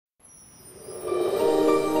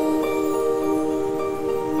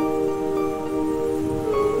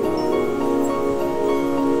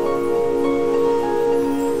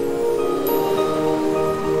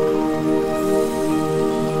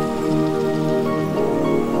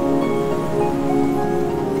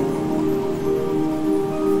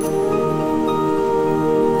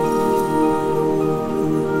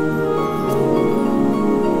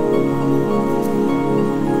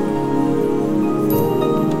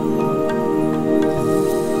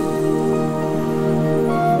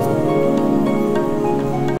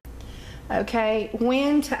Okay,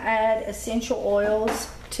 when to add essential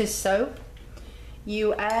oils to soap.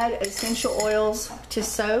 You add essential oils to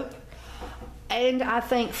soap, and I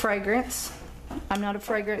think fragrance. I'm not a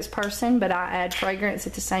fragrance person, but I add fragrance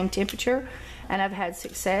at the same temperature, and I've had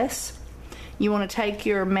success. You want to take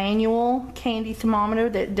your manual candy thermometer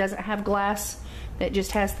that doesn't have glass, that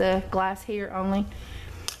just has the glass here only.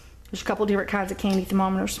 There's a couple different kinds of candy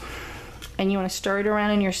thermometers. And you want to stir it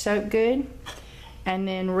around in your soap good, and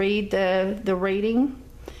then read the reading.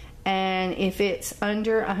 And if it's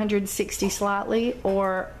under 160 slightly,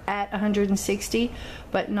 or at 160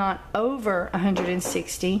 but not over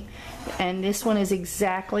 160, and this one is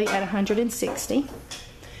exactly at 160,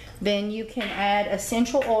 then you can add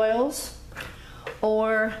essential oils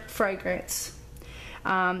or fragrance.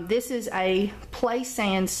 This is a play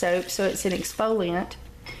sand soap, so it's an exfoliant,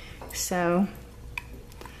 so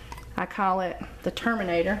I call it the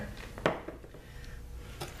Terminator.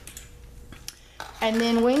 And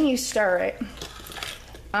then when you stir it,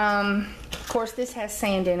 of course this has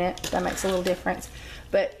sand in it, that makes a little difference,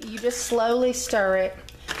 but you just slowly stir it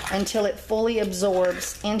until it fully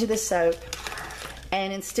absorbs into the soap,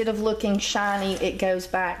 and instead of looking shiny, it goes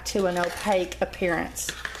back to an opaque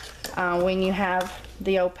appearance. When you have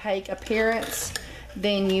the opaque appearance,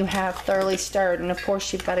 then you have thoroughly stirred, and of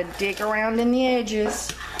course you've got to dig around in the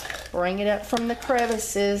edges, bring it up from the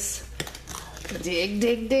crevices, dig,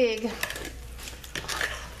 dig, dig.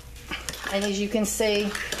 And as you can see,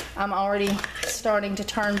 I'm already starting to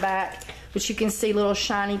turn back, but you can see little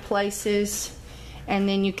shiny places, and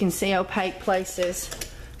then you can see opaque places.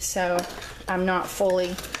 So it's not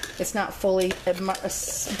fully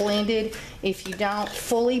blended. If you don't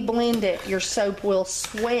fully blend it, your soap will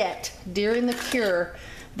sweat during the cure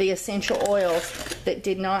the essential oils that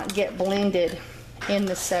did not get blended in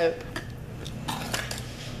the soap.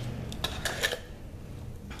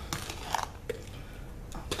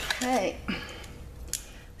 Okay,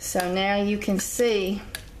 so now you can see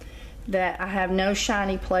that I have no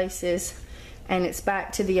shiny places, and it's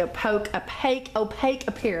back to the opaque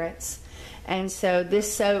appearance. And so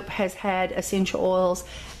this soap has had essential oils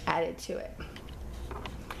added to it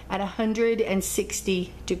at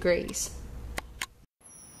 160 degrees.